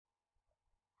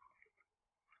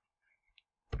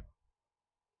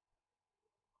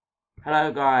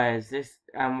Hello guys,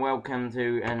 welcome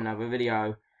to another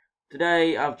video.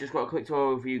 Today I've just got a quick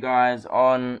tutorial for you guys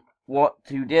on what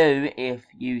to do if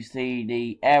you see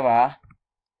the error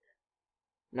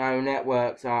no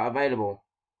networks are available.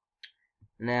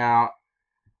 Now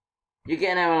you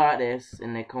get an error like this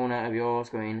in the corner of your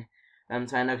screen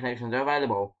saying no connections are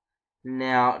available.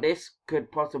 Now this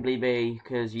could possibly be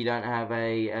because you don't have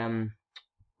a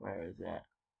where is it?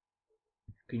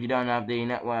 Because you don't have the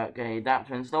network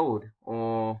adapter installed,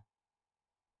 or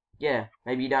yeah,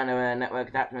 maybe you don't have a network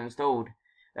adapter installed,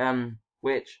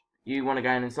 which you want to go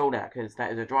and install that because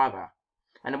that is a driver.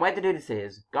 And the way to do this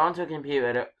is go onto a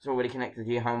computer that's already connected to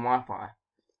your home Wi-Fi.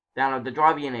 Download the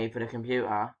driver you need for the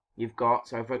computer you've got.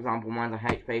 So, for example, mine's a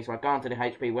HP, so I go onto the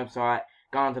HP website,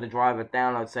 go onto the driver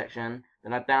download section,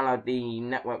 then I download the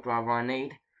network driver I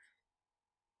need.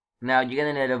 Now, you're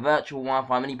going to need a virtual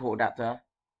Wi-Fi mini port adapter,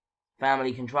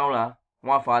 family controller,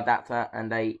 Wi-Fi adapter,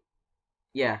 and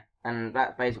and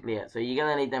that's basically it. So you're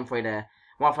going to need them three there.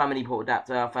 Wi-Fi mini port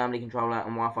adapter, family controller,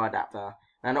 and Wi-Fi adapter.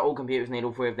 Now not all computers need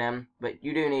all three of them, but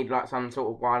you do need like some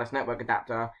sort of wireless network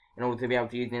adapter in order to be able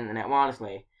to use the internet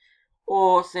wirelessly.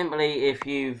 Or simply, if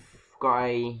you've got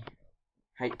a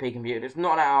HP computer that's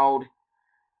not that old,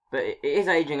 but it is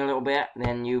aging a little bit,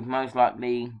 then you've most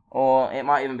likely, or it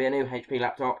might even be a new HP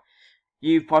laptop,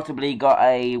 you've possibly got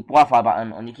a Wi-Fi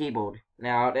button on your keyboard.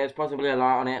 Now there's possibly a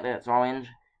light on it that's orange.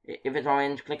 If it's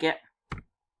orange, click it.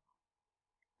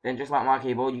 Then just like my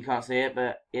keyboard, you can't see it,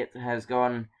 but it has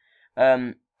gone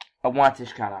a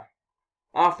whitish colour.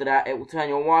 After that, it will turn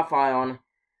your Wi-Fi on,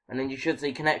 and then you should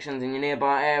see connections in your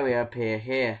nearby area appear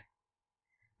here.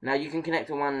 Now you can connect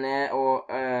to one there, or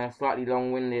a slightly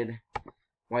long-winded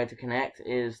way to connect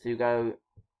is to go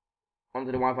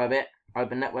onto the Wi-Fi bit,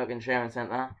 open Network and Sharing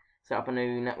Center, set up a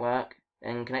new network,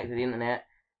 and connect to the internet.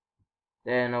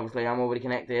 Then obviously I'm already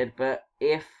connected, but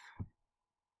if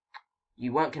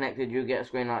you weren't connected, you'll get a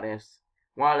screen like this: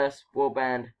 wireless,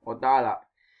 broadband, or dial-up.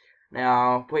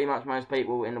 Now, pretty much most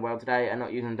people in the world today are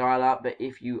not using dial-up, but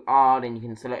if you are, then you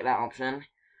can select that option.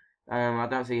 I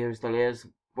don't see who still is.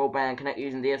 Broadband, connect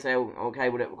using DSL or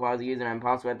cable that requires a username and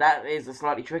password. That is a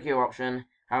slightly trickier option.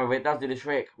 However, it does do the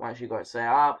trick once you've got it set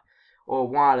up. Or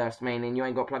wireless, meaning you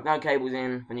ain't got to plug no cables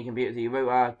in from your computer to your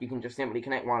router. You can just simply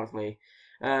connect wirelessly.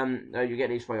 So you get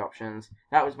these three options.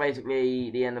 That was basically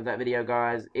the end of that video,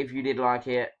 guys. If you did like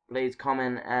it, please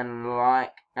comment and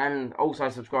like, and also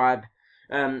subscribe.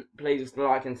 Please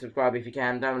like and subscribe if you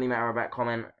can. Don't really matter about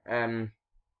comment.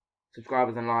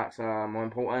 Subscribers and likes are more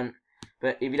important.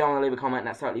 But if you don't want to leave a comment,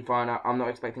 that's totally fine. I'm not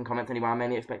expecting comments anyway. I'm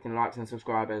mainly expecting likes and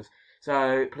subscribers.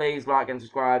 So please like and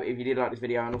subscribe if you did like this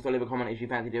video, and also leave a comment if you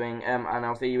fancy doing. And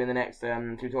I'll see you in the next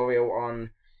tutorial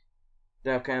on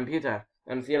the computer.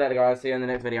 See you later, guys. See you in the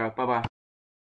next video. Bye bye.